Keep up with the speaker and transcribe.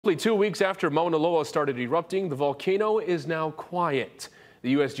Only 2 weeks after Mauna Loa started erupting, the volcano is now quiet.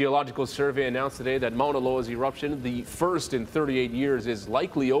 The U.S. Geological Survey announced today that Mauna Loa's eruption, the first in 38 years, is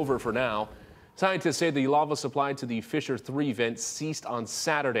likely over for now. Scientists say the lava supply to the Fissure 3 vent ceased on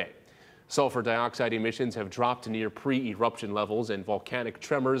Saturday. Sulfur dioxide emissions have dropped to near pre-eruption levels, and volcanic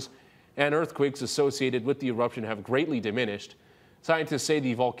tremors and earthquakes associated with the eruption have greatly diminished. Scientists say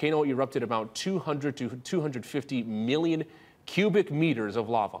the volcano erupted about 200 to 250 million cubic meters of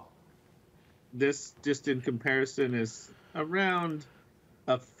lava. This, just in comparison, is around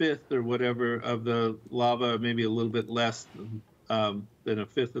a fifth or whatever of the lava, maybe a little bit less than a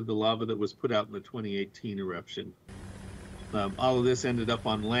fifth of the lava that was put out in the 2018 eruption. All of this ended up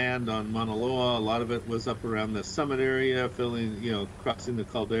on land on Mauna Loa. A lot of it was up around the summit area, crossing the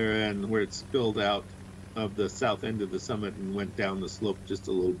caldera, and where it spilled out of the south end of the summit and went down the slope just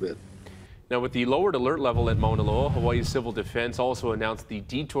a little bit. Now, with the lowered alert level at Mauna Loa, Hawaii's Civil Defense also announced the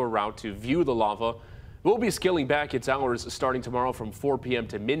detour route to view the lava will be scaling back its hours starting tomorrow from 4 p.m.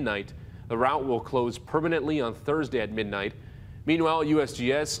 to midnight. The route will close permanently on Thursday at midnight. Meanwhile,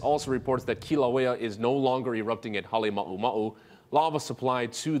 USGS also reports that Kilauea is no longer erupting at Halemaumau. Lava supply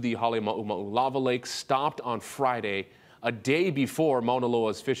to the Halemaumau lava lake stopped on Friday, a day before Mauna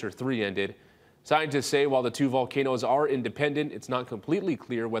Loa's Fissure 3 ended. Scientists say while the two volcanoes are independent, it's not completely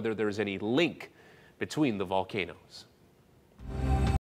clear whether there is any link between the volcanoes.